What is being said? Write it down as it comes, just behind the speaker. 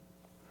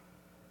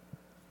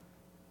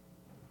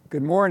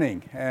Good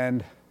morning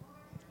and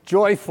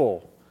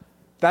joyful.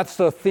 That's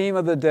the theme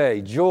of the day,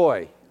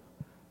 joy.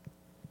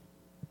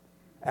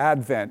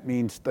 Advent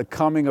means the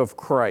coming of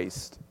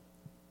Christ.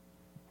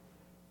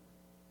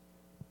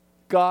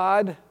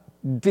 God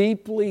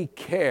deeply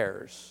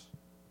cares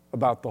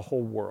about the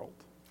whole world.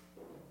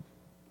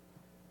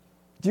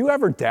 Do you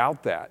ever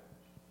doubt that?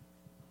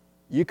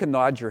 You can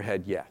nod your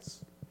head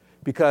yes,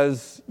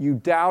 because you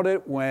doubt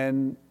it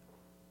when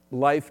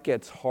life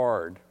gets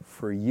hard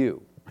for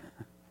you.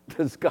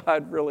 Does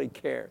God really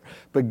care?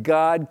 But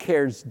God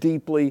cares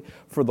deeply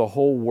for the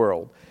whole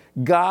world.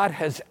 God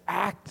has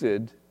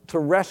acted to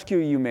rescue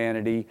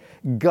humanity.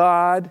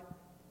 God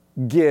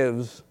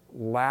gives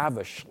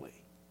lavishly,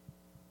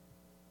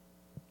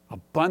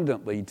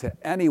 abundantly to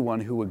anyone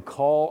who would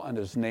call on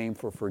his name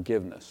for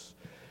forgiveness.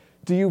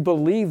 Do you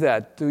believe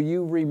that? Do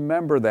you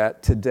remember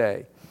that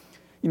today?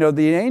 You know,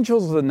 the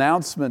angel's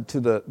announcement to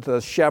the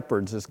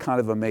shepherds is kind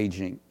of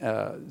amazing.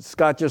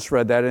 Scott just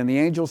read that, and the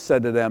angel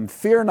said to them,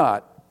 "Fear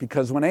not,"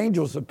 because when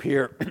angels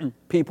appear,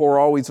 people are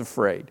always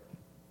afraid.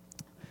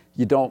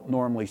 You don't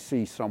normally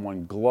see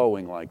someone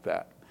glowing like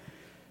that.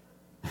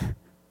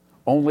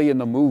 Only in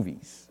the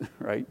movies,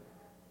 right?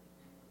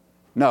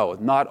 No,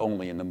 not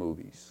only in the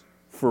movies.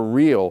 For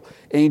real,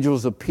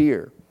 angels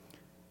appear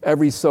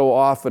every so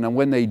often, and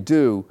when they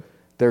do,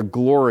 they're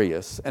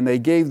glorious. And they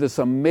gave this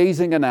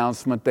amazing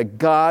announcement that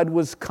God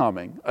was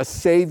coming, a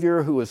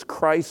Savior who is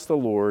Christ the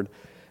Lord,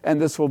 and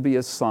this will be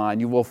a sign.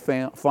 You will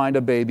find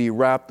a baby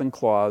wrapped in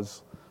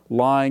cloths,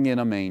 lying in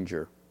a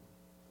manger.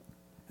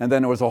 And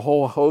then there was a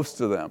whole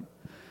host of them.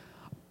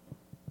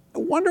 I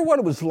wonder what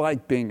it was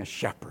like being a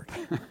shepherd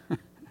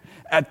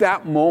at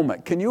that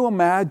moment. Can you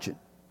imagine?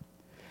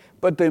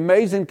 But the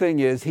amazing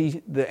thing is,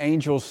 the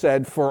angel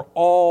said, for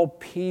all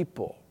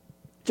people.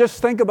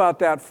 Just think about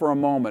that for a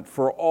moment,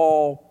 for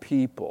all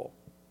people.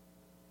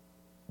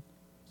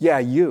 Yeah,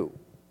 you.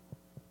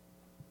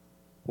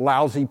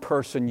 Lousy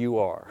person you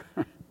are.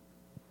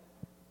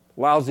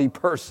 Lousy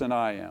person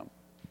I am.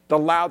 The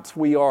louts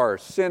we are,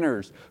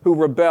 sinners who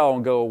rebel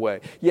and go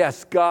away.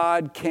 Yes,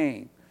 God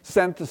came,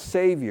 sent the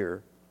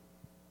Savior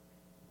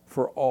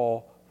for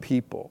all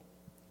people.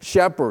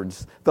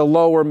 Shepherds, the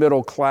lower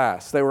middle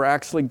class, they were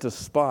actually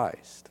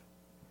despised,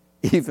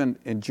 even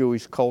in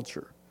Jewish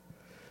culture.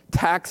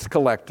 Tax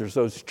collectors,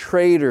 those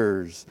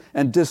traitors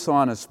and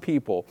dishonest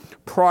people.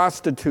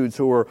 Prostitutes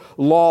who were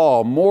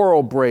law,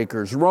 moral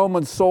breakers.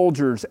 Roman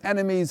soldiers,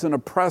 enemies and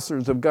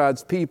oppressors of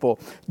God's people.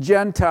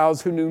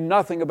 Gentiles who knew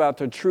nothing about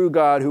the true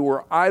God, who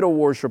were idol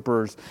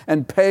worshipers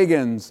and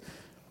pagans.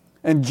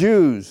 And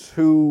Jews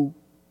who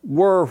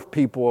were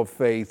people of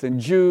faith. And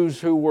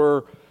Jews who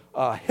were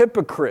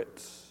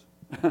hypocrites.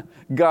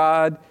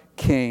 God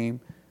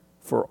came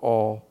for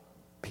all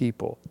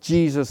people.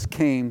 Jesus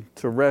came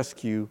to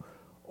rescue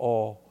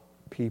all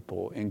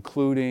people,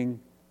 including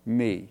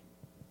me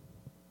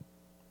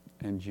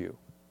and you.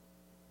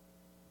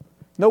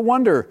 No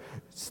wonder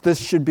this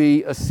should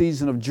be a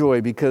season of joy,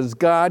 because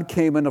God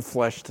came in the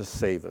flesh to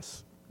save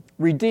us.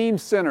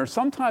 Redeemed sinners.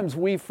 Sometimes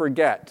we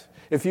forget.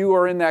 If you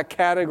are in that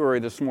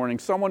category this morning,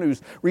 someone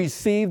who's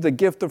received the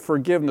gift of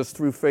forgiveness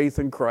through faith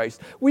in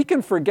Christ, we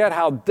can forget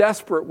how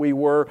desperate we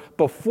were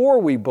before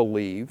we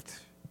believed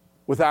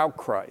without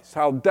Christ,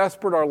 how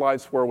desperate our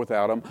lives were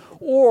without Him.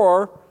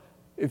 Or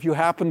if you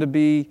happen to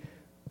be,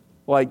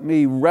 like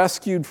me,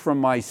 rescued from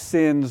my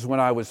sins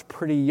when I was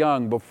pretty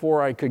young,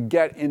 before I could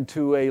get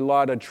into a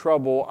lot of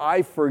trouble,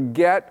 I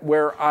forget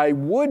where I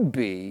would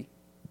be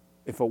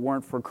if it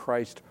weren't for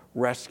Christ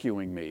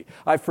rescuing me.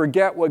 I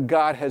forget what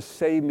God has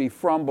saved me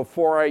from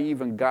before I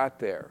even got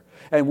there.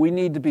 And we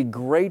need to be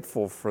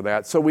grateful for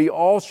that. So we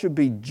all should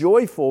be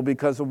joyful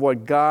because of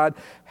what God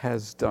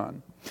has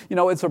done. You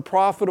know, it's a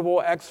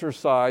profitable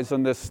exercise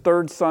on this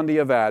third Sunday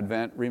of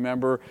Advent.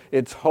 Remember,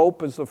 it's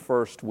hope is the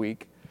first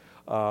week,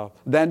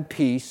 then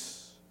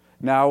peace,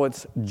 now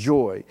it's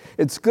joy.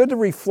 It's good to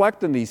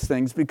reflect on these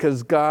things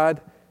because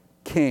God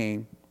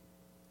came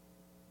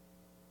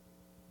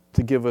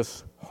to give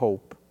us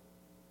hope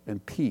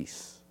and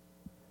peace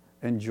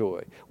and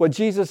joy. What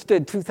Jesus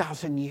did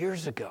 2,000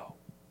 years ago,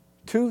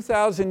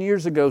 2,000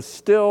 years ago,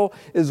 still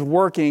is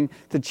working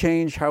to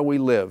change how we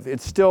live. It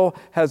still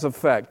has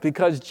effect.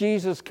 Because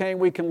Jesus came,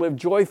 we can live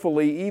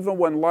joyfully even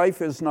when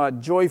life is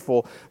not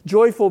joyful.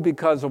 Joyful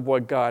because of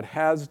what God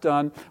has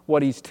done,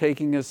 what He's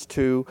taking us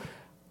to,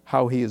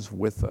 how He is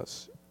with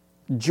us.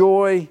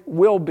 Joy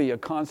will be a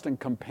constant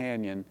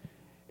companion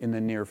in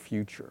the near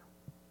future.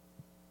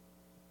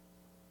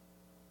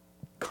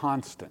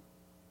 Constant.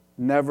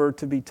 Never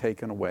to be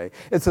taken away.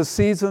 It's a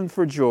season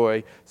for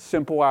joy.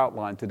 Simple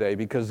outline today,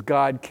 because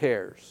God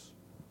cares.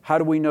 How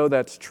do we know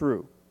that's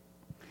true?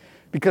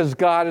 Because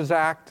God has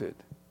acted.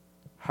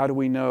 How do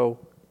we know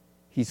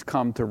He's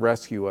come to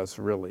rescue us,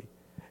 really?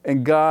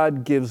 And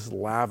God gives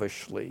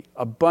lavishly,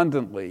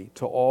 abundantly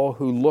to all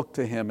who look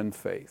to Him in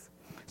faith.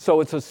 So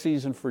it's a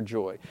season for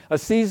joy. A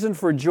season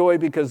for joy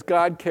because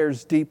God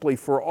cares deeply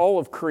for all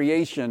of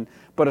creation,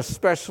 but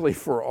especially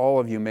for all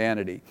of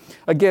humanity.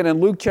 Again,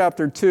 in Luke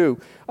chapter 2,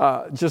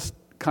 just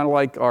kind of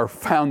like our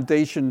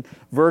foundation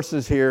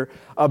verses here.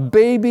 A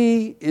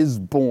baby is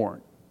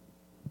born,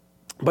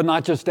 but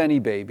not just any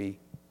baby.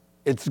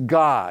 It's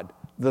God,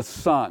 the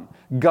Son,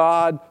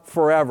 God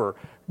forever.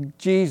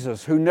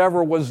 Jesus, who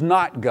never was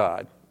not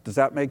God. Does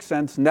that make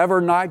sense?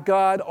 Never not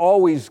God,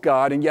 always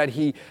God, and yet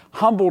he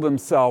humbled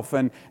himself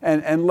and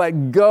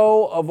let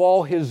go of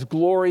all his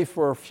glory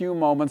for a few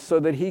moments so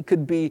that he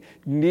could be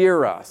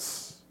near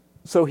us,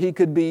 so he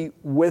could be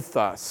with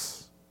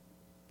us.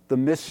 The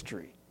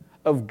mystery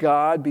of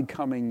God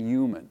becoming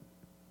human.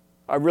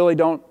 I really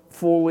don't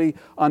fully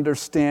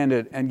understand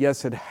it, and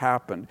yes, it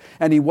happened.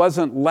 And he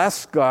wasn't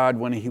less God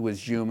when he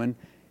was human.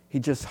 He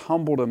just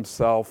humbled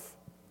himself,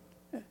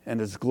 and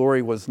his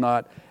glory was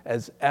not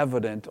as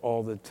evident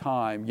all the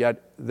time,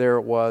 yet there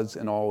it was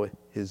in all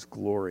his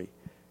glory.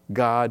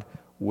 God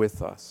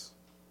with us.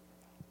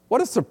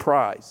 What a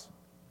surprise.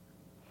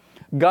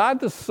 God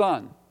the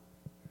Son.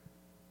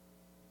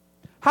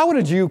 How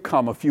would you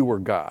come if you were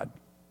God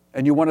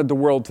and you wanted the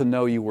world to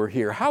know you were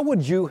here? How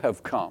would you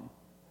have come?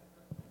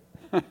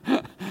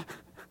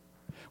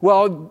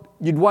 Well,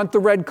 you'd want the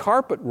red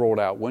carpet rolled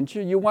out, wouldn't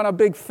you? You want a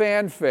big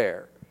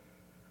fanfare.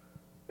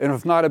 And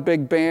if not a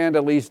big band,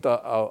 at least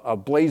a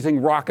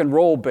blazing rock and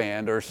roll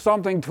band or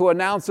something to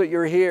announce that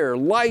you're here.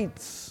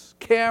 Lights,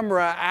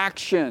 camera,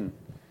 action.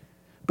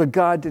 But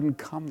God didn't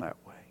come that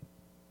way.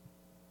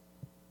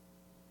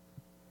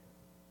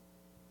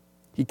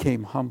 He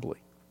came humbly.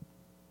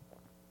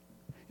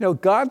 You know,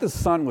 God the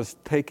Son was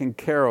taken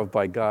care of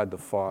by God the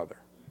Father.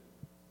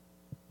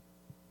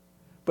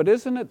 But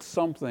isn't it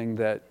something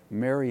that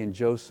Mary and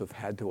Joseph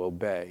had to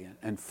obey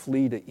and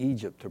flee to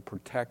Egypt to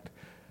protect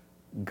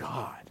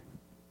God?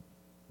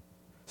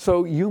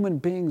 So human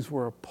beings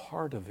were a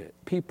part of it,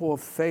 people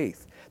of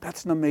faith.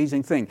 That's an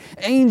amazing thing.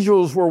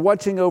 Angels were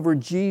watching over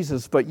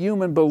Jesus, but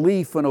human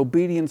belief and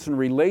obedience and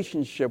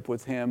relationship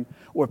with him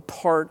were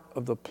part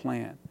of the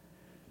plan.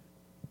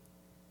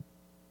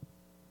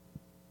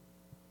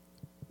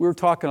 We were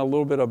talking a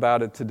little bit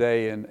about it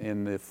today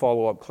in the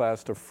follow-up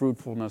class to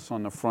Fruitfulness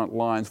on the Front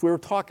Lines. We were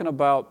talking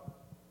about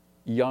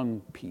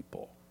young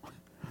people,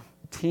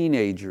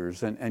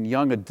 teenagers and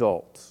young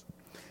adults.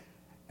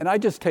 And I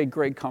just take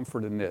great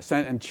comfort in this.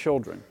 And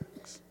children.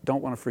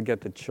 Don't want to forget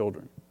the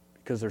children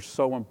because they're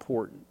so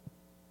important.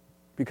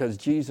 Because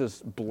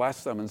Jesus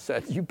blessed them and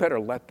said, you better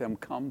let them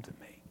come to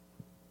me.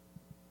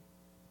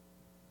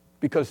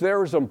 Because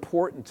they're as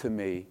important to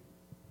me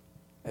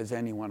as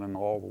anyone in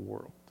all the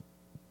world.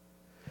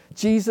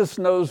 Jesus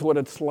knows what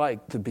it's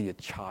like to be a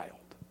child.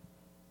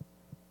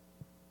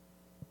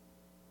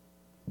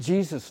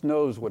 Jesus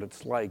knows what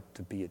it's like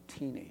to be a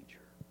teenager.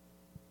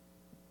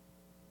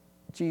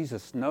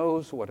 Jesus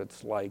knows what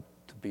it's like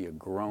to be a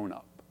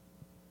grown-up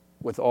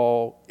with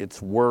all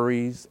its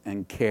worries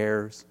and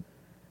cares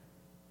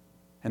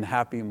and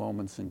happy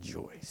moments and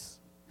joys.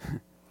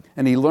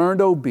 And he learned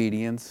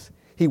obedience.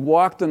 He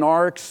walked in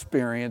our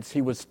experience.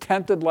 He was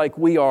tempted like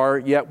we are,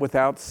 yet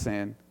without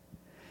sin.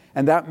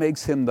 And that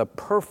makes him the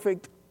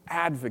perfect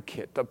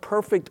advocate, the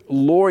perfect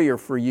lawyer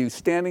for you,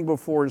 standing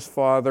before his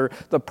Father,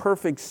 the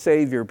perfect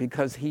Savior,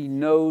 because he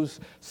knows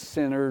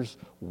sinners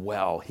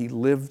well. He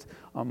lived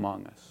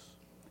among us.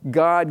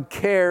 God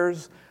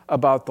cares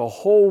about the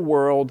whole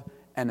world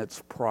and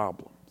its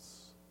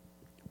problems.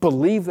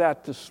 Believe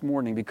that this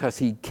morning because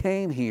he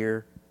came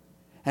here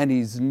and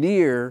he's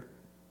near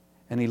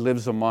and he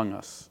lives among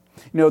us.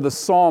 You know, the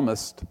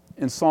psalmist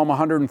in Psalm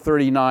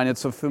 139,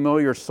 it's a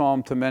familiar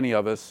psalm to many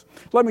of us.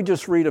 Let me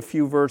just read a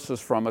few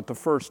verses from it, the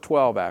first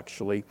 12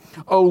 actually.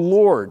 O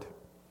Lord,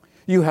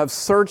 you have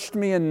searched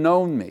me and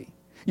known me.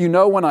 You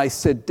know when I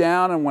sit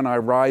down and when I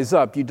rise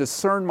up. You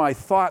discern my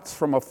thoughts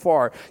from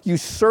afar. You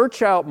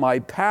search out my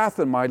path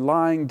and my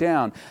lying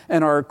down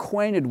and are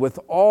acquainted with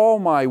all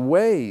my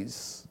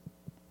ways.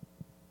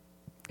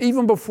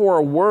 Even before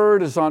a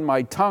word is on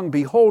my tongue,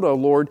 behold, O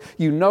Lord,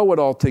 you know it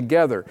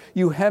altogether.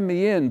 You hem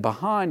me in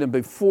behind and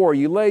before.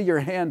 You lay your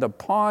hand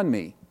upon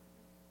me.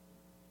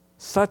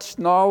 Such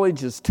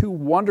knowledge is too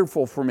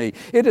wonderful for me.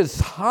 It is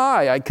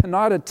high, I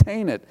cannot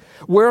attain it.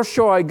 Where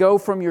shall I go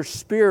from your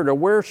spirit, or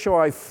where shall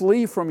I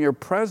flee from your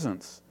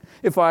presence?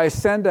 If I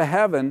ascend to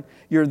heaven,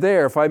 you're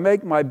there. If I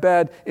make my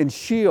bed in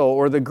Sheol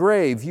or the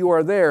grave, you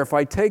are there. If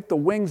I take the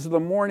wings of the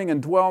morning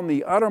and dwell in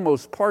the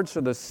uttermost parts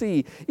of the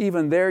sea,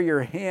 even there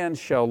your hand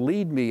shall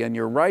lead me, and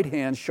your right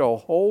hand shall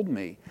hold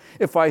me.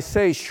 If I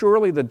say,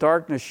 surely the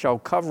darkness shall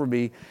cover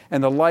me,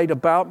 and the light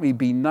about me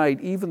be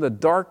night, even the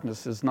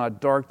darkness is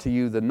not dark to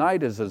you. The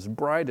night is as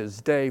bright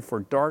as day, for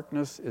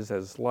darkness is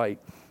as light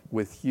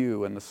with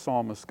you. And the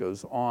psalmist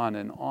goes on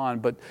and on.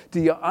 But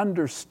do you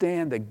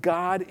understand that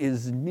God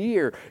is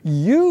near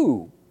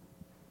you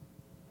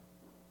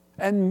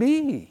and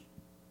me?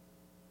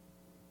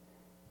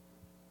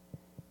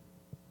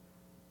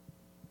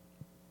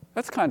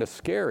 That's kind of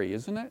scary,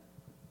 isn't it?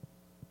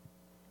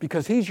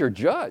 Because he's your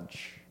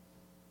judge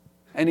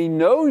and he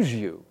knows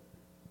you.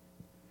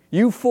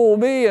 You fool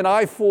me and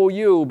I fool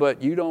you,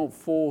 but you don't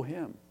fool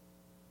him.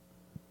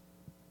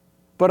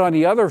 But on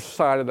the other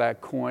side of that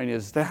coin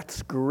is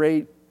that's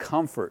great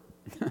comfort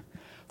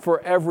For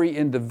every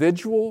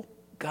individual,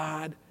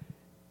 God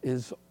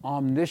is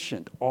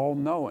omniscient,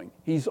 all-knowing.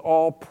 He's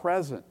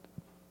all-present,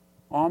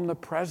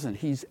 omnipresent.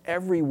 He's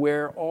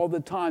everywhere all the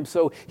time.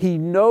 So he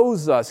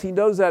knows us. He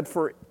knows that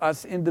for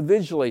us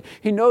individually.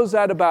 He knows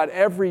that about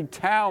every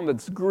town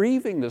that's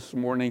grieving this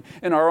morning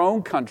in our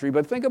own country.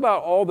 But think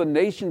about all the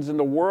nations in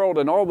the world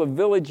and all the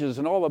villages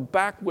and all the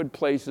backwood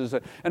places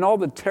and all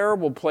the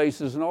terrible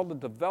places and all the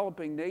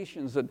developing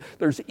nations that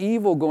there's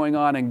evil going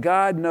on. And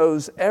God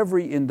knows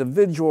every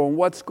individual and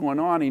what's going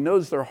on. He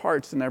knows their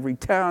hearts in every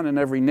town and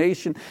every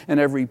nation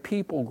and every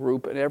people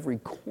group and every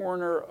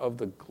corner of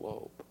the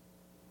globe.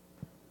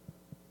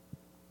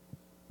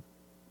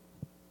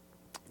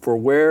 For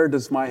where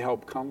does my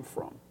help come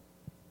from?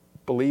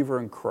 Believer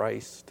in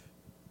Christ,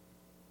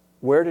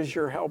 where does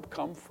your help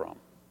come from?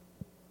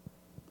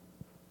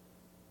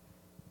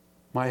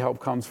 My help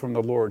comes from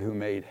the Lord who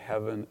made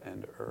heaven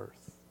and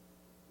earth.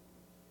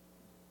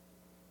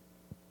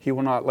 He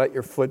will not let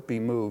your foot be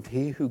moved.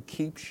 He who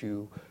keeps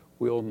you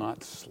will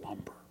not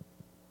slumber.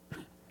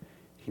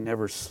 He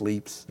never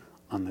sleeps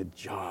on the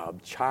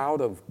job.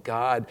 Child of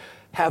God,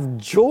 have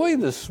joy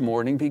this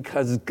morning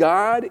because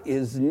God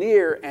is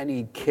near and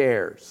he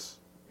cares.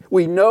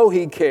 We know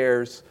he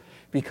cares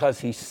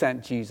because he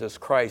sent Jesus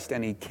Christ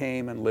and he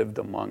came and lived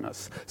among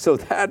us. So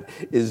that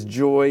is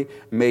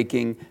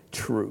joy-making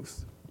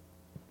truth.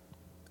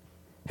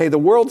 Hey, the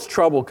world's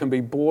trouble can be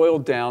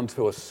boiled down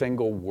to a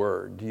single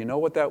word. Do you know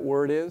what that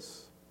word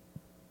is?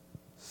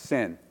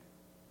 Sin.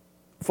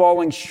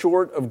 Falling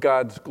short of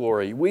God's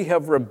glory. We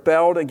have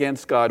rebelled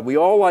against God. We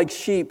all, like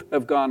sheep,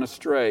 have gone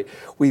astray.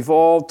 We've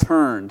all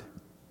turned,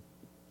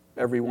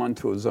 everyone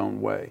to his own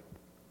way.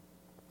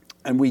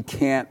 And we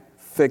can't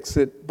fix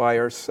it by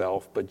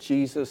ourselves, but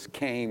Jesus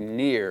came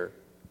near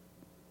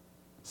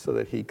so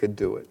that he could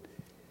do it.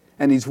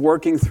 And he's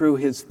working through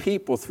his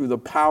people, through the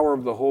power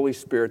of the Holy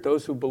Spirit,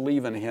 those who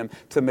believe in him,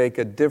 to make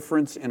a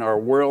difference in our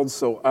world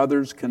so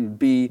others can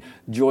be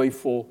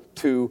joyful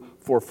too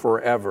for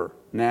forever,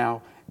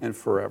 now and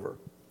forever.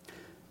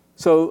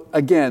 So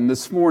again,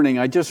 this morning,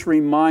 I just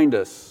remind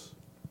us,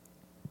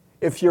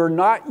 if you're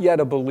not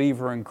yet a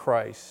believer in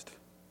Christ,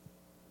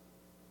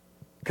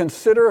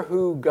 consider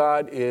who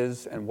God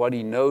is and what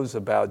he knows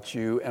about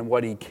you and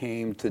what he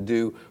came to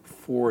do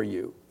for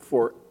you,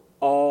 for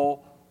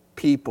all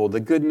people. The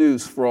good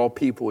news for all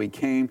people. He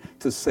came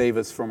to save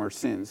us from our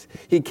sins.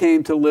 He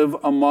came to live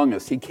among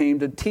us. He came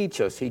to teach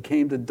us. He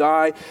came to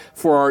die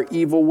for our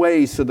evil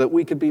ways so that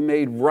we could be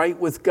made right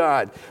with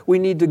God. We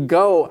need to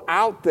go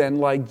out then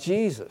like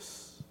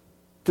Jesus,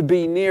 to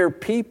be near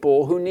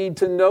people who need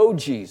to know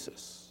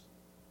Jesus.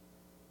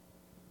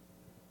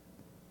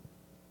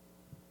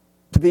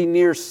 To be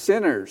near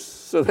sinners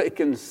so they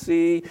can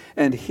see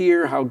and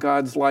hear how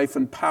God's life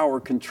and power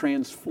can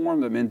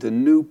transform them into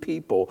new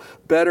people,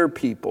 better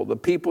people, the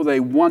people they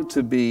want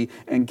to be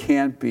and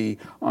can't be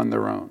on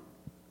their own.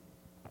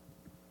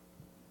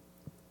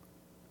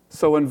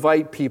 So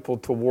invite people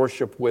to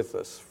worship with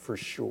us for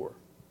sure.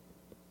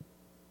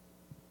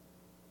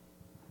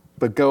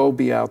 But go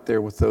be out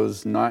there with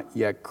those not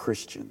yet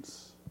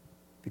Christians,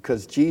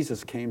 because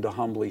Jesus came to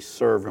humbly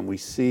serve, and we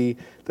see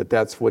that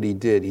that's what he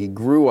did. He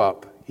grew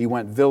up. He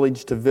went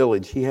village to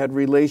village. He had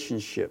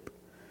relationship.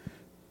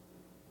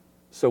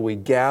 So we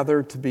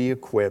gather to be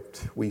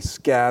equipped. We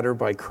scatter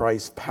by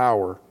Christ's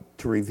power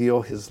to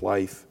reveal his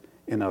life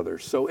in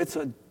others. So it's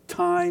a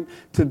time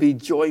to be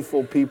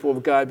joyful, people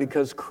of God,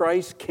 because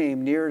Christ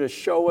came near to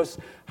show us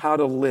how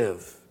to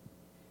live.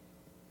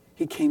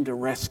 He came to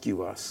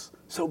rescue us.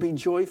 So be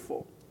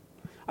joyful.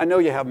 I know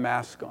you have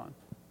masks on,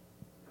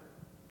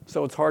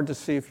 so it's hard to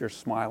see if you're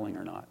smiling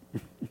or not.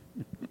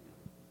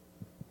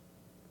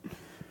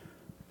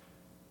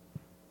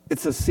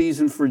 It's a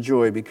season for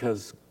joy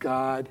because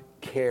God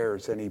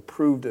cares, and he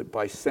proved it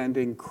by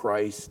sending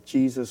Christ,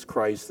 Jesus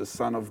Christ, the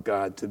Son of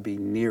God, to be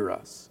near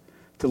us,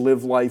 to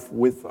live life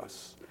with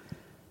us.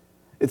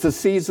 It's a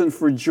season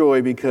for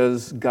joy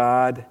because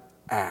God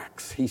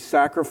acts. He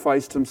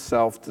sacrificed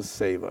himself to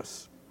save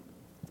us.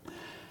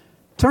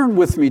 Turn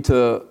with me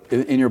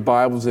in your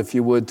Bibles, if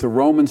you would, to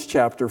Romans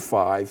chapter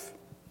 5.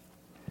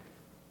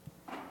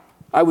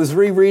 I was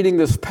rereading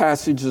this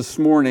passage this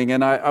morning,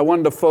 and I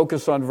wanted to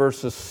focus on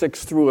verses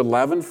 6 through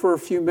 11 for a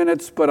few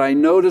minutes, but I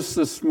noticed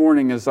this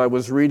morning as I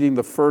was reading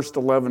the first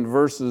 11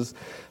 verses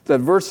that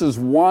verses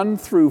 1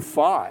 through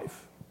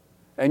 5,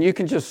 and you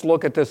can just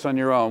look at this on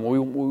your own.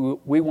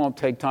 We won't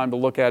take time to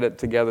look at it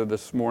together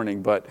this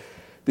morning, but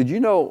did you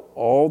know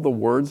all the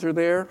words are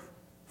there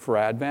for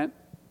Advent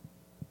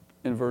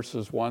in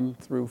verses 1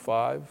 through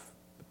 5?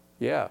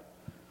 Yeah.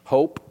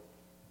 Hope,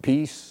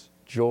 peace,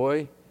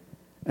 joy,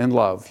 and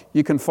love.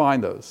 You can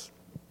find those.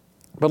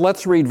 But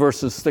let's read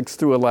verses 6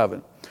 through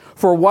 11.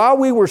 For while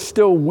we were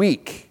still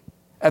weak,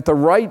 at the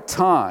right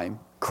time,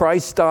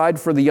 Christ died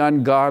for the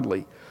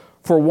ungodly.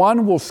 For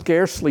one will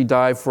scarcely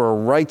die for a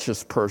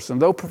righteous person,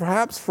 though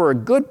perhaps for a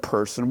good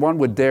person one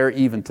would dare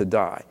even to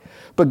die.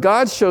 But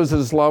God shows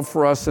his love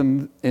for us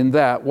in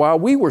that, while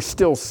we were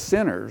still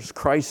sinners,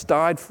 Christ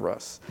died for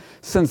us.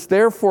 Since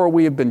therefore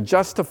we have been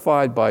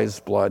justified by his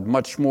blood,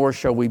 much more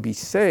shall we be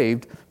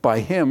saved by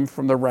him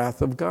from the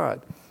wrath of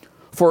God.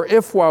 For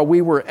if while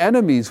we were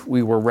enemies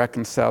we were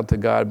reconciled to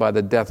God by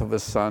the death of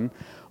his Son,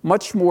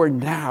 much more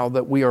now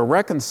that we are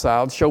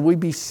reconciled shall we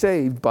be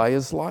saved by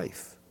his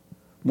life.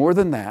 More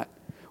than that,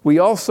 we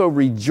also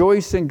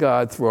rejoice in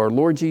God through our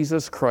Lord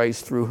Jesus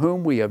Christ, through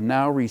whom we have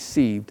now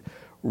received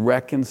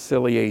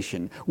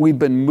reconciliation. We've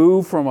been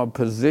moved from a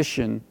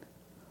position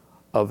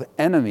of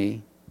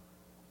enemy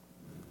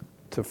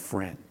to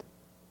friend,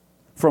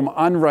 from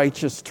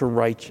unrighteous to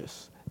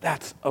righteous.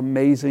 That's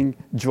amazing,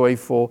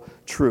 joyful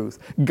truth.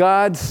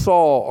 God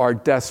saw our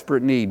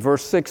desperate need.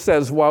 Verse 6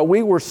 says, while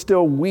we were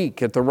still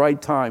weak at the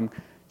right time,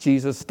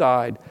 Jesus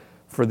died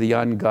for the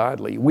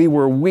ungodly. We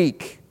were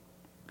weak.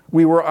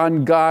 We were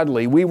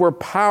ungodly. We were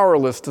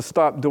powerless to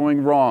stop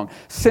doing wrong.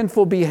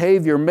 Sinful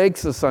behavior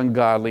makes us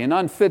ungodly and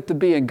unfit to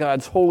be in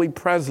God's holy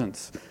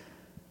presence.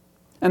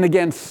 And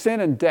again, sin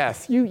and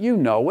death, you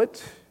know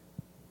it.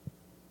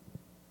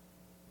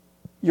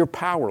 You're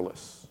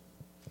powerless.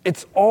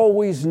 It's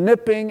always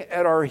nipping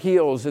at our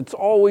heels. It's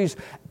always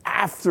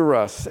after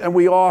us, and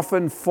we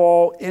often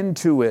fall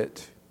into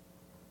it,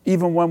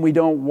 even when we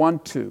don't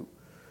want to.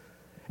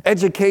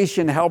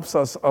 Education helps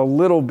us a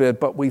little bit,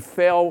 but we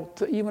fail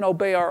to even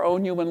obey our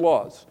own human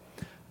laws.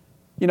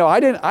 You know,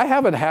 I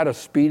haven't had a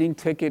speeding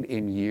ticket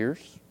in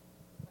years,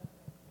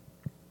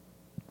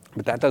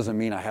 but that doesn't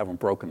mean I haven't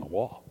broken the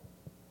law.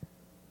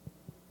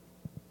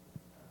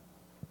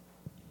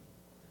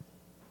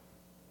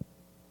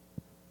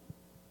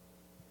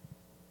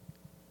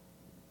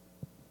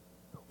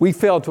 We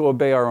fail to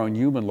obey our own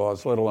human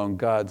laws, let alone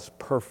God's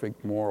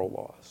perfect moral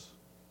laws.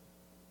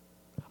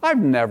 I've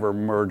never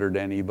murdered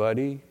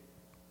anybody.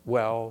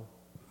 Well,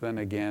 then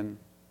again,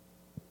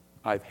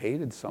 I've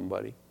hated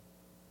somebody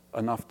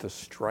enough to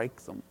strike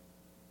them,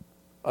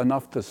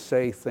 enough to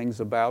say things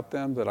about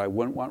them that I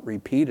wouldn't want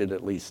repeated,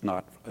 at least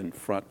not in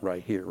front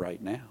right here,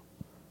 right now.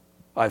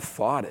 I've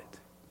fought it.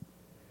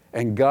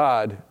 And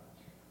God,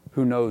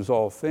 who knows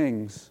all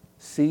things,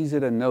 sees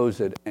it and knows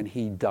it, and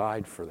he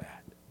died for that.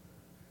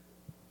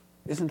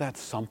 Isn't that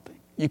something?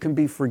 You can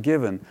be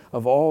forgiven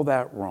of all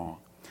that wrong.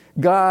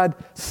 God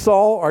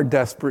saw our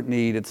desperate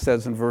need, it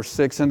says in verse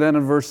 6, and then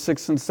in verse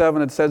 6 and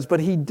 7 it says, but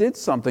he did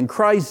something.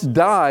 Christ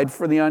died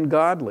for the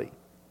ungodly.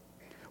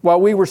 While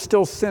we were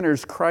still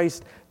sinners,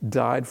 Christ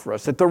died for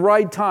us. At the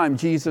right time,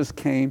 Jesus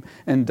came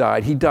and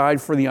died. He died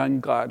for the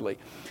ungodly.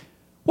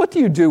 What do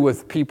you do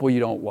with people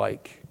you don't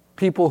like?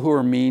 People who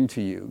are mean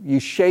to you? You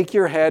shake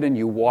your head and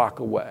you walk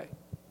away.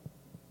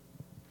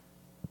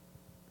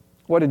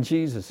 What did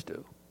Jesus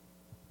do?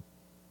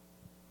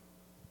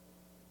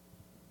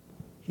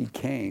 He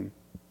came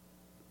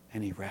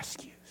and he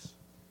rescues.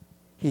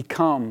 He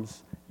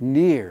comes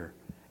near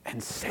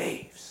and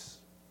saves.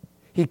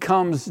 He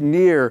comes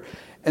near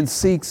and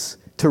seeks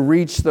to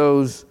reach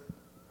those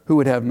who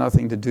would have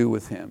nothing to do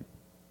with him.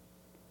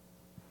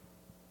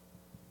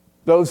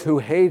 Those who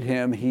hate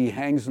him, he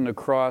hangs on the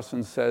cross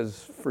and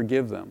says,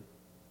 forgive them.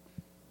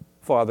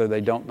 Father,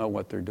 they don't know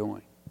what they're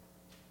doing.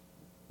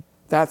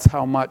 That's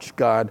how much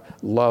God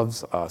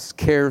loves us,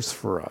 cares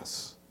for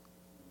us.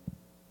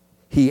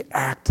 He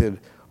acted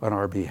on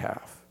our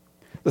behalf.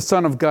 The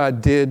Son of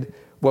God did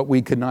what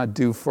we could not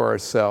do for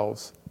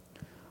ourselves.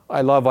 I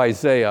love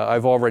Isaiah.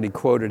 I've already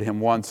quoted him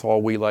once,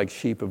 all we like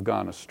sheep have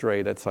gone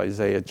astray. That's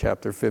Isaiah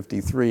chapter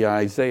 53.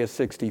 Isaiah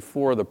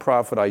 64, the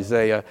prophet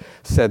Isaiah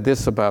said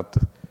this about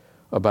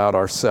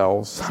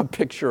ourselves, a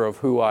picture of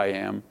who I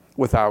am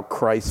without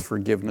Christ's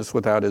forgiveness,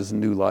 without his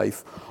new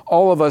life.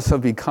 All of us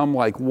have become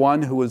like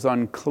one who is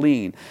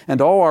unclean,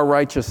 and all our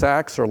righteous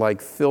acts are like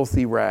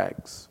filthy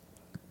rags.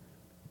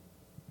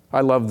 I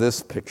love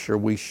this picture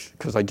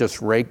because I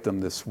just raked them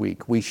this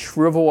week. We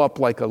shrivel up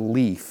like a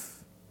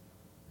leaf,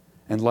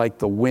 and like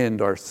the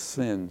wind, our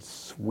sins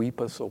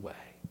sweep us away.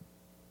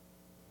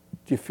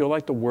 Do you feel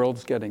like the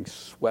world's getting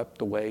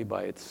swept away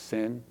by its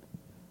sin,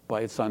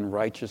 by its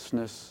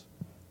unrighteousness,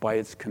 by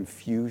its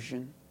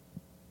confusion,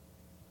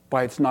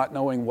 by its not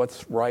knowing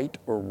what's right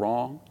or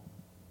wrong?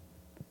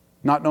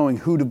 Not knowing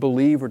who to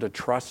believe or to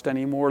trust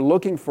anymore,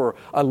 looking for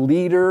a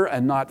leader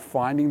and not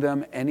finding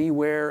them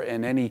anywhere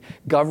in any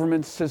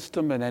government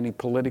system, in any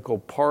political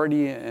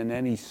party, in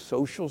any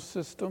social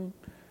system.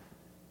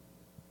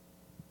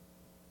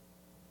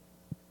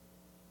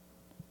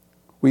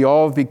 We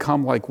all have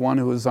become like one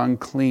who is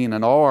unclean,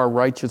 and all our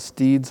righteous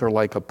deeds are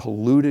like a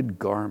polluted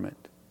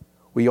garment.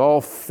 We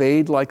all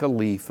fade like a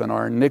leaf, and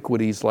our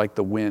iniquities like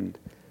the wind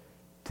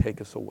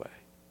take us away.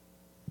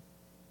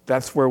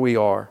 That's where we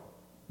are.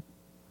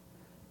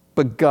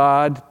 But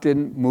God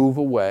didn't move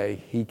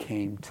away, he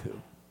came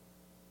too.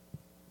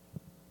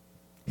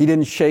 He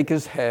didn't shake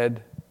his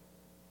head.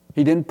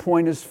 He didn't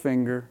point his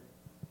finger.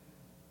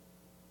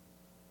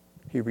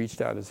 He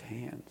reached out his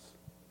hands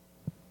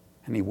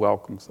and he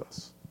welcomes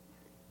us.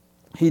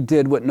 He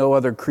did what no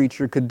other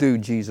creature could do,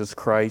 Jesus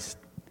Christ,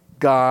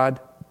 God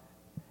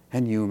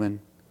and human.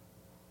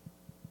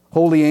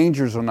 Holy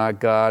angels are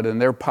not God,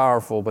 and they're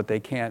powerful, but they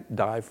can't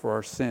die for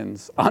our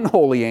sins.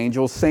 Unholy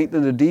angels, Satan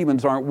and the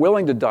demons, aren't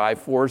willing to die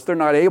for us. They're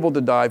not able to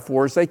die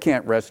for us. They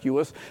can't rescue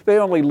us. They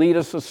only lead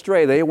us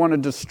astray. They want to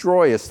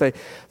destroy us.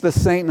 The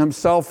Satan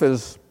himself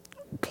has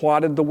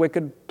plotted the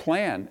wicked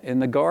plan in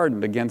the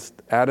garden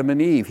against Adam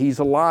and Eve. He's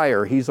a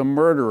liar. He's a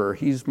murderer.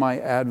 He's my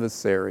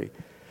adversary.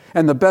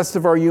 And the best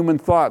of our human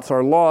thoughts,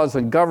 our laws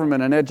and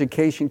government and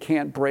education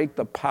can't break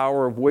the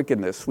power of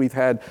wickedness. We've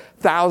had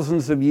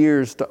thousands of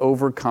years to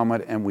overcome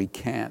it, and we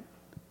can't.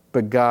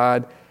 But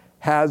God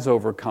has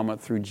overcome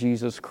it through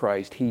Jesus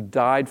Christ. He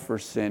died for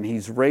sin.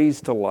 He's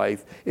raised to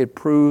life. It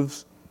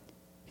proves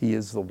He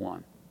is the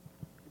one.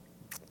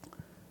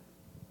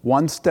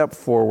 One step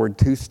forward,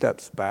 two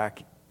steps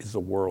back is the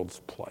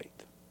world's plight.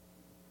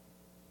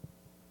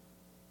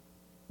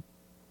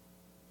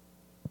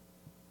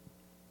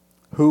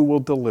 Who will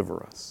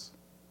deliver us?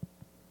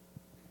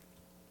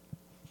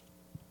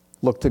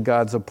 Look to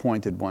God's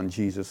appointed one,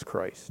 Jesus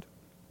Christ.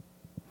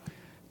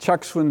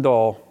 Chuck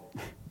Swindoll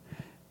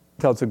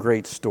tells a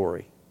great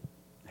story.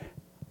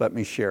 Let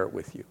me share it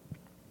with you.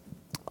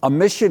 A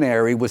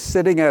missionary was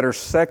sitting at her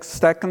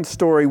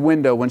second-story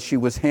window when she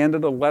was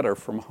handed a letter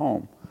from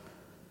home.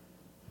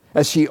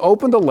 As she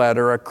opened the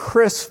letter, a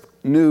crisp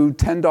new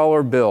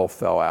 $10 bill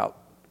fell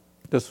out.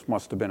 This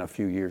must have been a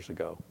few years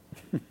ago.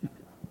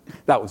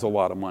 That was a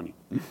lot of money.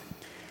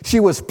 She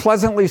was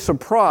pleasantly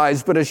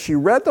surprised, but as she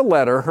read the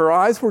letter, her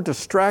eyes were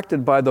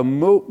distracted by the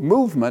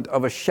movement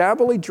of a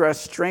shabbily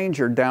dressed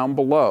stranger down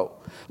below,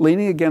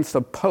 leaning against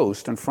a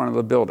post in front of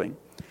the building.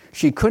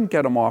 She couldn't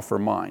get him off her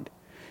mind.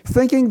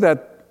 Thinking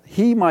that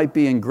he might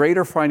be in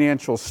greater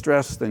financial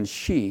stress than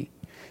she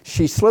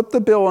slipped the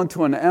bill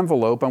into an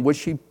envelope on which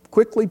she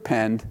quickly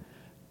penned,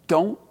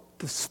 "Don't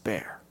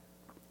despair."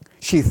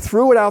 She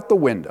threw it out the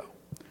window.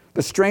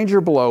 The stranger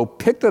below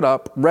picked it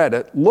up, read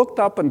it, looked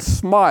up and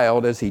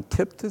smiled as he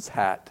tipped his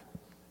hat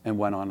and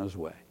went on his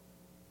way.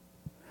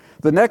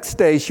 The next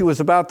day, she was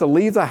about to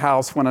leave the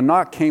house when a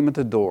knock came at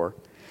the door.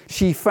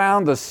 She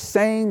found the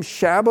same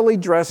shabbily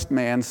dressed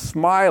man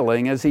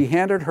smiling as he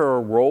handed her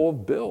a roll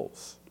of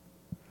bills.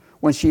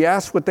 When she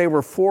asked what they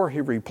were for,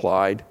 he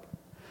replied,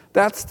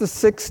 "That's the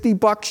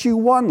 $60 you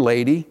won,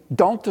 lady.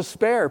 Don't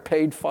despair,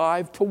 paid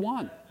 5 to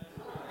 1.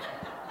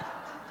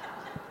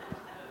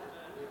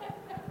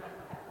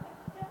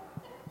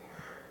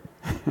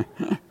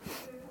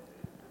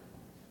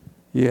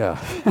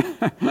 Yeah.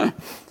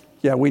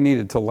 Yeah, we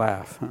needed to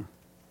laugh. Huh?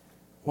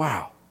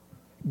 Wow.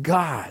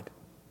 God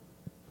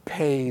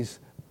pays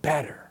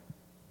better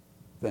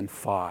than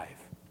 5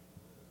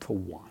 to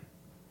 1.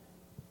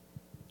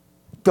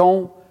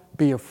 Don't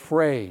be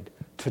afraid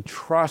to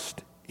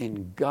trust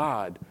in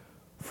God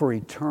for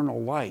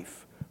eternal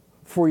life,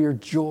 for your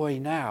joy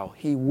now.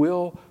 He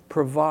will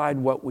provide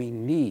what we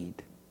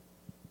need.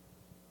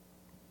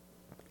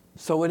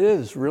 So it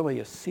is really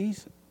a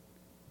season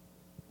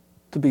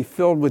to be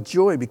filled with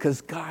joy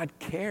because God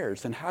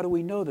cares. And how do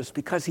we know this?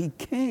 Because He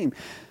came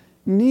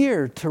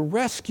near to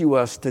rescue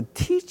us, to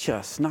teach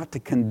us, not to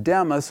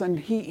condemn us. And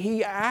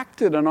He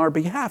acted on our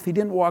behalf. He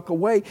didn't walk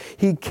away.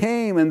 He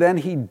came and then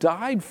He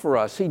died for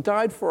us. He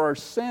died for our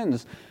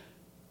sins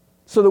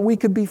so that we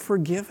could be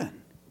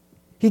forgiven.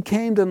 He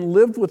came and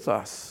lived with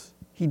us.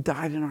 He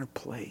died in our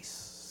place.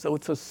 So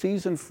it's a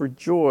season for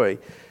joy.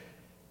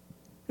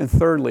 And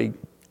thirdly,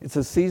 it's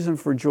a season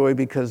for joy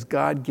because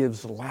God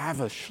gives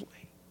lavishly,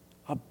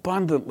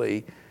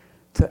 abundantly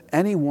to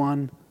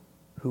anyone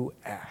who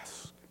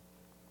asks.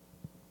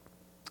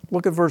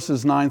 Look at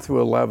verses 9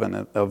 through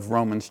 11 of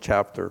Romans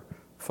chapter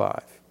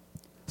 5.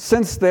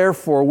 Since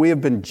therefore we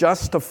have been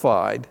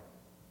justified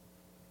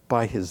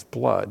by His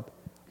blood,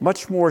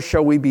 much more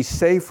shall we be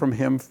saved from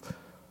Him,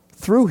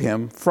 through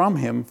Him,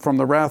 from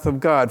the wrath of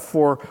God.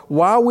 For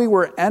while we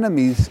were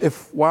enemies,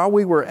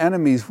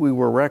 we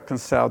were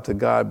reconciled to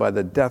God by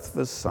the death of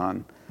His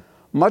Son,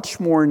 much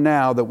more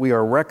now that we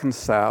are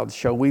reconciled,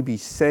 shall we be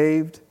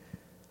saved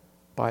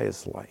by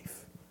His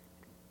life.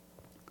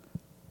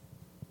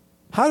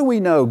 How do we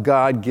know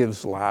God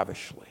gives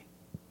lavishly?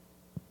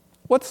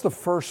 What's the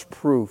first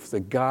proof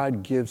that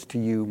God gives to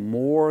you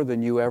more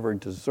than you ever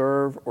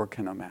deserve or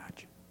can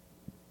imagine?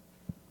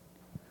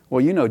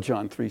 Well, you know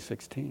John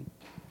 3:16.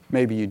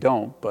 Maybe you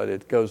don't, but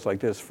it goes like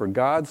this. For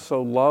God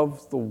so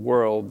loved the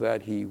world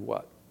that He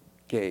what?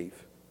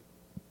 Gave.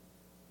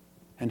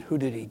 And who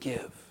did He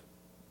give?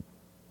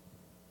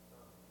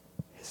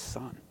 His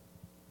Son.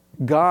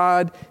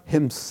 God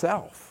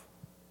Himself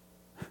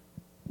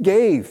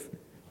gave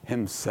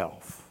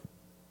Himself.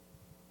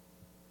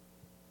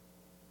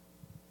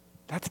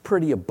 That's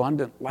pretty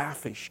abundant,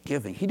 lavish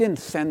giving. He didn't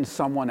send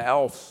someone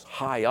else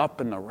high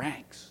up in the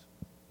ranks.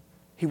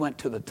 He went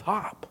to the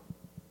top.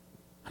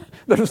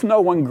 There's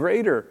no one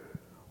greater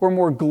or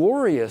more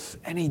glorious,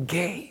 and He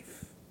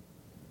gave.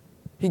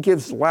 He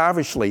gives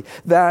lavishly.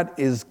 That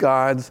is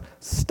God's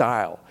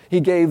style. He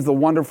gave the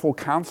wonderful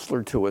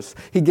Counselor to us.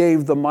 He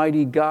gave the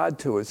mighty God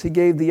to us. He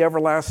gave the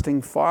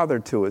everlasting Father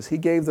to us. He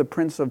gave the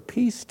Prince of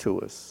Peace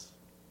to us.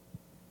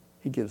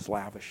 He gives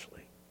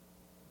lavishly.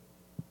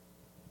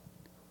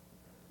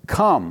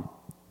 Come,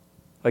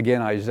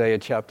 again, Isaiah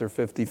chapter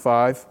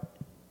 55.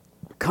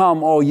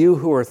 Come, all you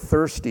who are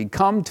thirsty,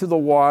 come to the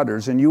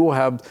waters, and you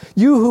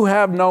who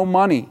have no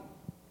money.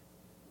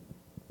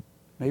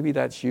 Maybe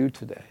that's you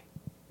today.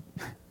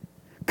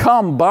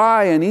 Come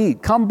buy and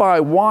eat. Come buy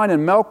wine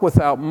and milk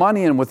without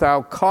money and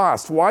without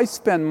cost. Why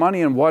spend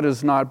money on what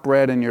is not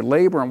bread, and your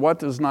labor and what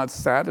does not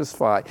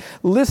satisfy?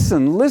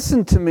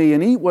 Listen to me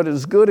and eat what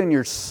is good, and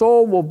your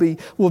soul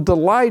will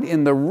delight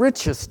in the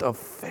richest of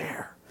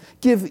fare.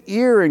 Give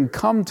ear and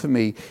come to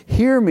me.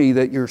 Hear me,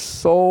 that your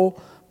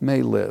soul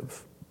may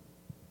live.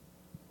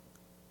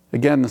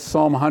 Again,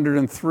 Psalm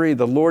 103,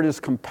 the Lord is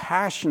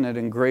compassionate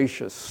and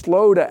gracious,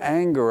 slow to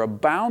anger,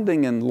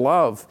 abounding in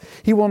love.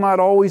 He will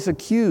not always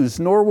accuse,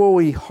 nor will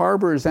he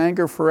harbor his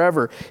anger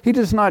forever. He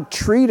does not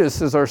treat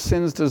us as our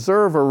sins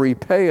deserve or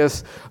repay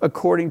us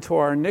according to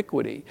our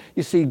iniquity.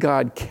 You see,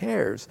 God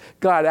cares.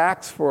 God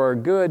acts for our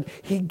good.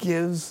 He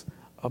gives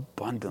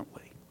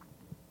abundantly.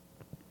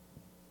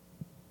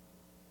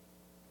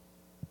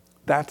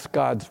 That's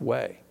God's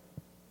way.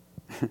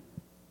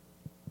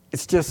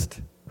 It's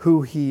just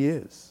who he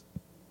is.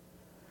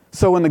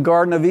 So in the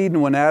Garden of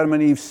Eden, when Adam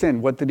and Eve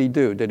sinned, what did he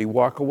do? Did he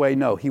walk away?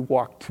 No, he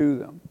walked to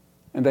them.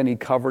 And then he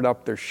covered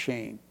up their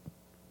shame.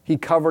 He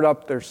covered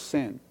up their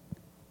sin.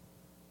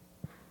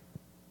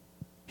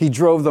 He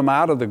drove them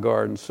out of the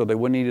garden so they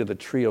wouldn't eat of the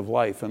tree of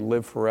life and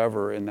live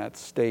forever in that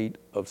state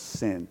of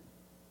sin.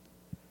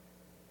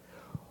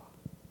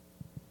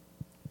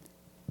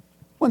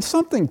 When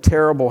something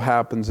terrible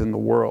happens in the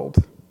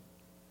world,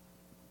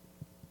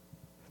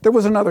 there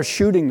was another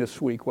shooting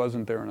this week,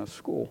 wasn't there, in a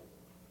school?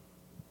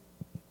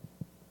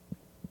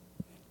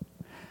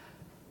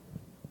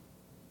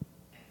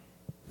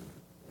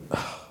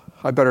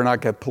 I better not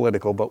get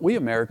political, but we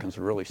Americans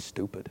are really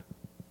stupid.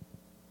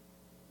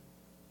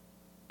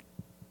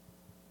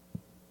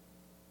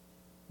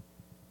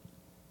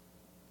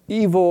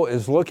 Evil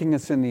is looking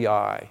us in the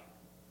eye,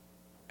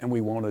 and we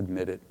won't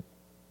admit it.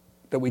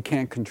 That we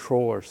can't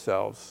control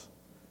ourselves.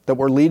 That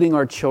we're leading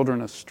our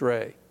children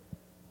astray.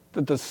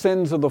 That the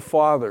sins of the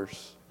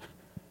fathers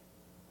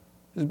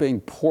is being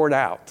poured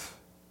out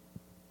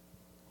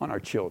on our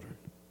children.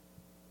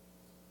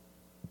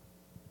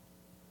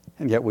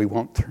 And yet we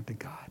won't turn to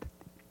God.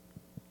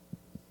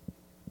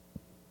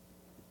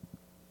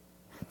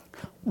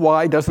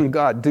 Why doesn't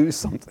God do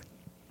something?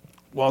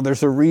 Well,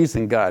 there's a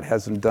reason God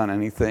hasn't done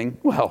anything.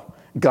 Well,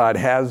 God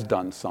has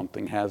done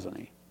something, hasn't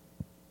he?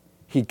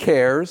 He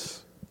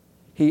cares,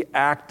 he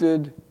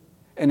acted,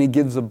 and he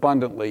gives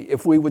abundantly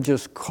if we would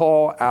just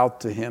call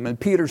out to him. And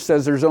Peter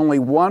says there's only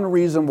one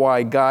reason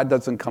why God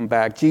doesn't come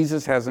back.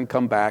 Jesus hasn't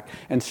come back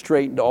and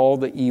straightened all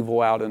the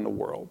evil out in the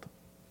world.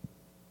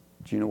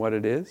 Do you know what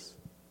it is?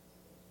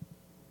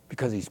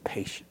 Because he's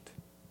patient.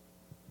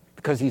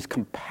 Because he's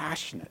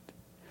compassionate.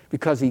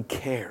 Because he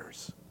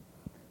cares.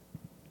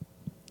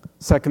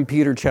 2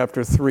 Peter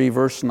chapter 3,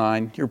 verse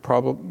 9.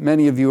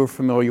 Many of you are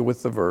familiar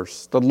with the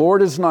verse. The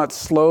Lord is not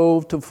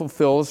slow to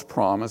fulfill his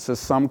promise, as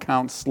some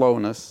count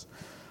slowness,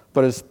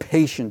 but is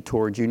patient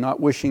toward you, not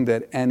wishing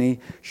that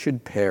any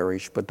should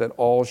perish, but that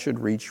all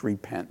should reach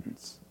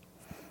repentance.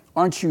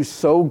 Aren't you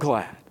so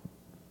glad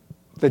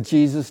that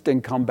Jesus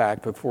didn't come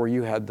back before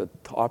you had the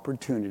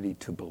opportunity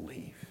to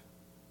believe,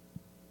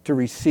 to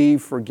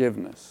receive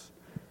forgiveness?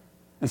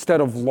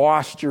 Instead of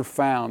lost, you're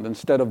found.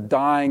 Instead of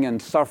dying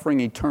and suffering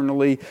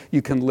eternally,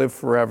 you can live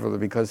forever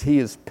because he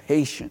is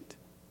patient.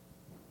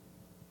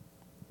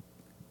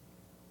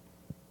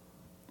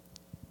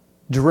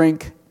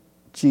 Drink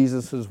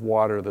Jesus'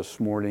 water this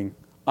morning,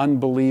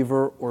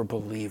 unbeliever or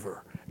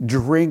believer.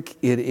 Drink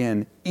it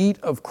in. Eat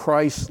of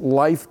Christ's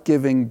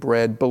life-giving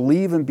bread.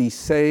 Believe and be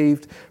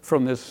saved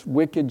from this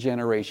wicked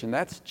generation.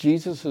 That's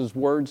Jesus'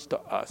 words to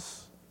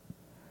us.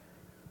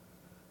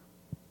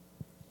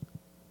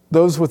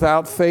 Those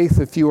without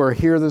faith, if you are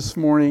here this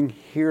morning,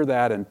 hear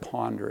that and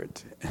ponder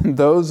it. And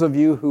those of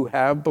you who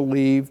have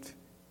believed,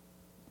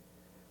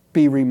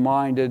 be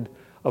reminded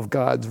of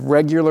God's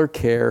regular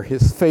care,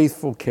 his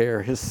faithful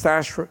care, his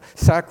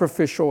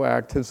sacrificial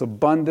act, his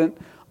abundant,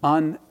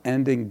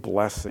 unending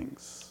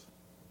blessings.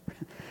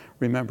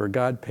 Remember,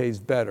 God pays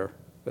better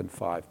than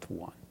 5 to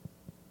 1.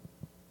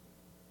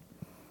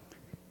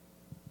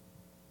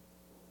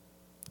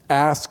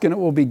 Ask and it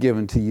will be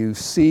given to you.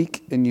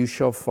 Seek and you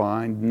shall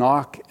find.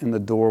 Knock and the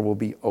door will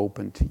be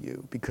open to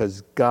you, because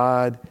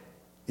God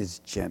is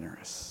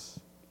generous.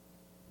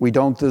 We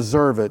don't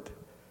deserve it,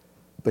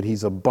 but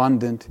he's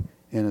abundant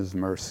in his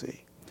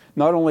mercy.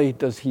 Not only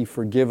does he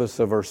forgive us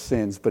of our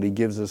sins, but he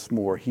gives us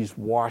more. He's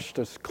washed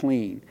us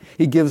clean.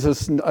 He gives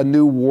us a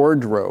new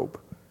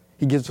wardrobe.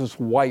 He gives us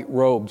white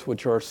robes,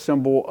 which are a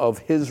symbol of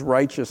his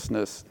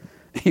righteousness,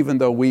 even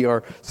though we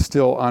are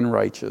still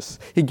unrighteous.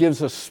 He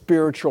gives us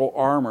spiritual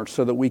armor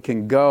so that we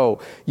can go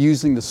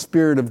using the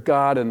Spirit of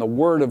God and the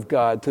Word of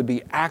God to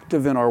be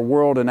active in our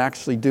world and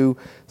actually do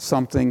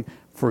something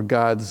for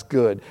God's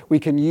good. We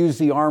can use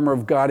the armor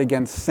of God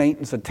against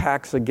Satan's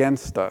attacks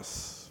against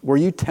us. Were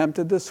you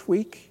tempted this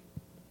week?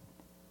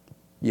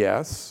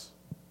 Yes.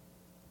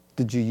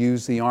 Did you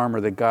use the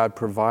armor that God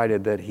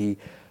provided that he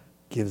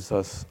gives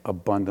us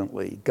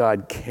abundantly?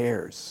 God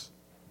cares.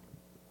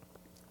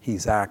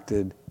 He's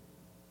acted.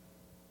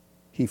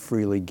 He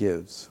freely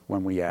gives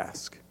when we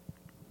ask.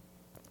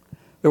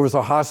 There was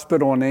a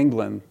hospital in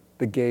England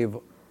that gave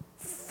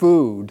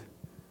food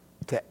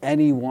to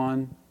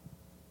anyone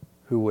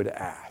who would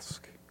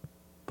ask,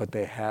 but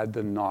they had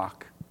to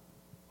knock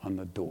on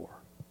the door.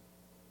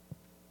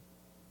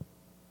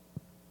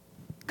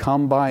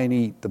 Come by and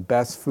eat the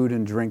best food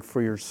and drink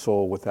for your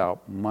soul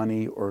without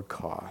money or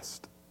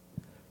cost.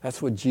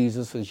 That's what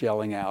Jesus is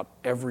yelling out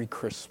every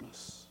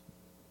Christmas.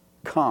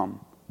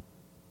 Come.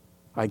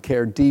 I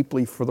care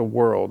deeply for the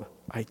world.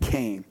 I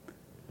came.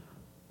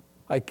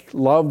 I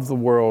loved the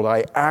world.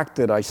 I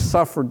acted. I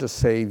suffered to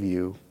save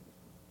you.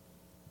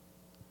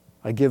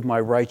 I give my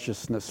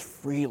righteousness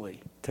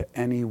freely to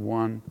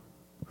anyone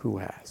who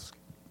asks.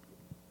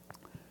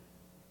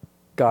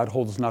 God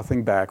holds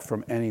nothing back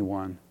from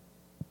anyone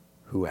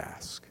who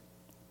asks.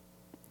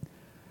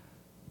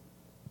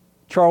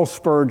 Charles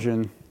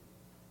Spurgeon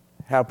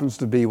happens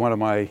to be one of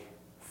my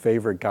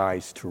favorite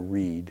guys to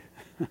read.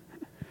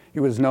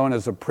 He was known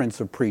as a prince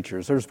of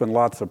preachers. There's been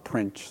lots of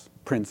prince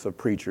of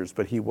preachers,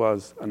 but he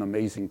was an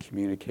amazing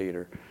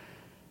communicator.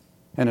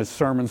 And his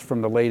sermons from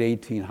the late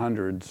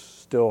 1800s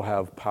still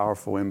have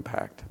powerful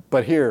impact.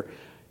 But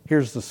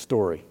here's the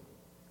story.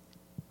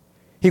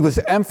 He was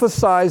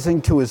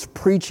emphasizing to his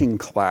preaching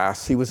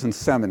class, he was in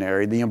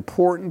seminary, the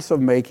importance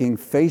of making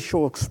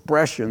facial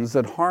expressions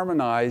that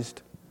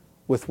harmonized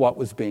with what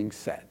was being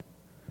said.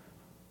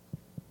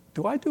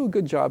 Do I do a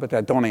good job at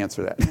that? Don't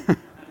answer that.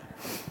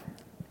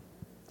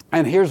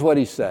 And here's what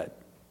he said.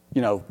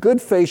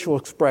 Good facial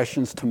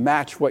expressions to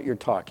match what you're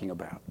talking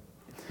about.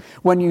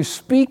 When you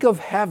speak of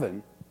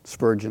heaven,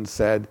 Spurgeon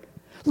said,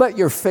 let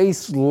your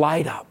face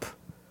light up.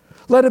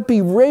 Let it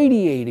be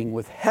radiating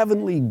with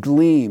heavenly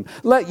gleam.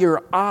 Let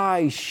your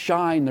eyes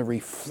shine the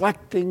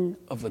reflecting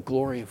of the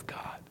glory of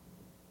God.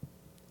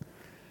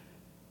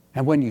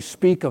 And when you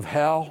speak of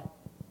hell,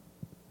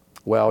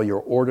 well, your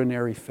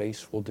ordinary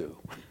face will do.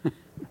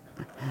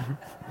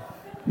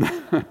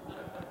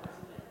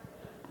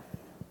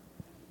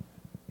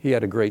 He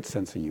had a great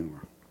sense of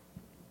humor.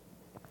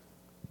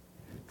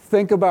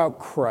 Think about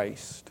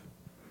Christ.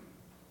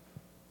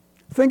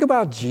 Think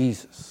about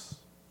Jesus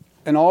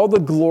and all the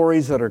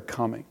glories that are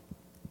coming.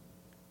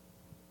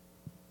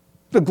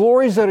 The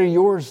glories that are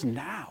yours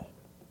now.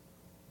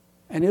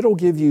 And it'll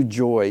give you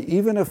joy,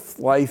 even if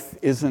life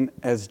isn't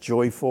as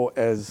joyful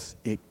as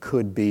it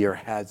could be or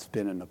has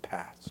been in the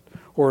past,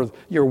 or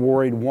you're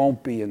worried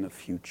won't be in the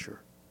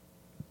future.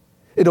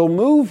 It'll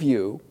move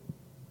you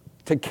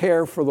to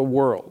care for the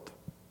world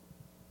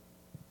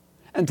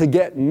and to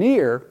get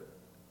near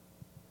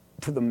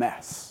to the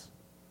mess.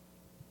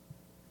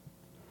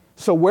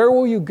 So where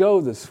will you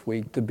go this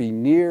week to be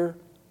near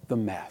the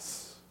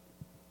mess?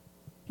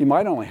 You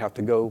might only have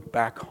to go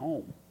back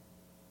home,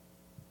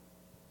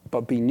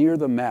 but be near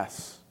the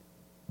mess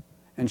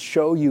and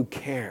show you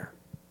care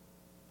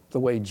the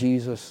way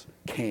Jesus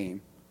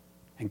came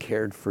and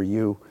cared for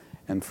you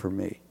and for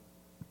me.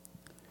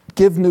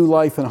 Give new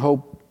life and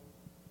hope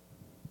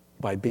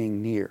by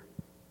being near.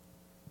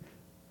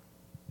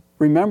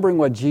 Remembering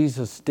what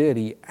Jesus did,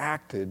 he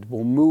acted,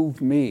 will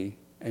move me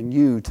and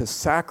you to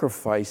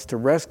sacrifice to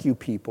rescue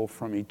people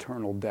from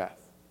eternal death.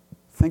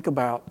 Think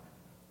about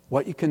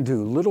what you can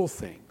do, little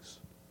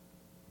things,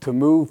 to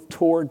move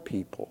toward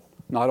people,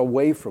 not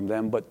away from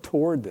them, but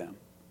toward them.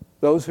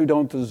 Those who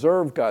don't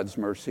deserve God's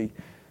mercy,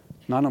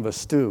 none of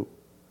us do,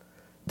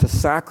 to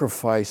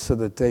sacrifice so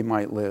that they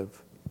might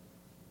live.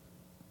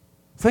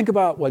 Think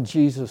about what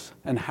Jesus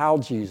and how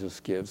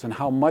Jesus gives and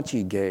how much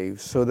he gave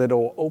so that it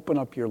will open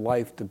up your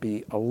life to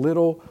be a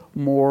little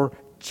more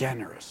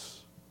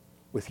generous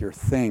with your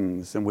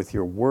things and with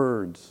your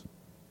words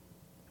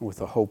and with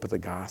the hope of the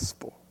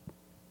gospel.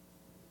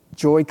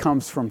 Joy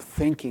comes from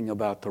thinking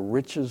about the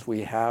riches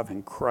we have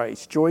in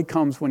Christ. Joy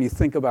comes when you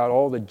think about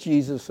all that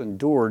Jesus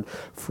endured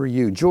for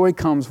you. Joy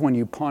comes when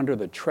you ponder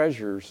the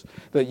treasures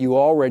that you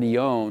already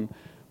own,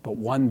 but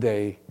one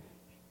day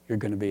you're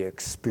going to be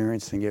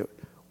experiencing it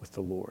with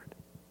the Lord.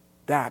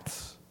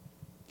 That's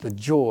the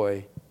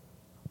joy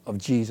of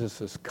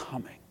Jesus'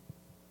 coming.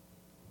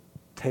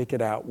 Take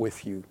it out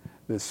with you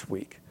this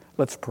week.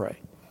 Let's pray.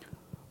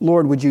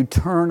 Lord, would you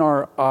turn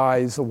our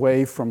eyes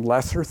away from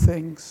lesser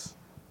things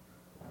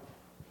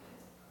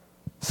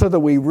so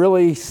that we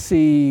really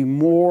see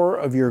more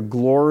of your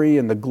glory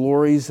and the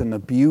glories and the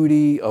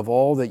beauty of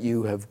all that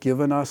you have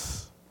given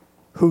us,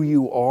 who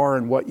you are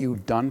and what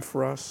you've done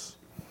for us.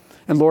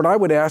 And Lord, I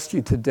would ask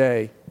you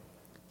today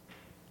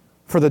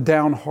for the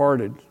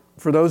downhearted,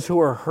 for those who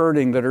are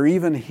hurting, that are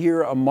even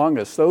here among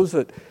us, those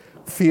that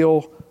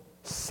feel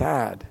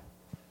sad,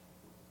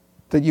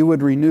 that you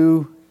would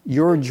renew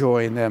your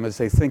joy in them as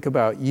they think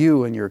about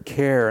you and your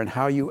care and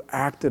how you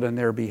acted on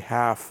their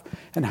behalf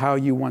and how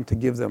you want to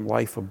give them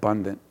life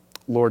abundant.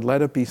 Lord,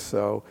 let it be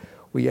so.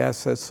 We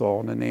ask this all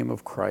in the name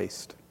of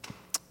Christ.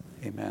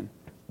 Amen.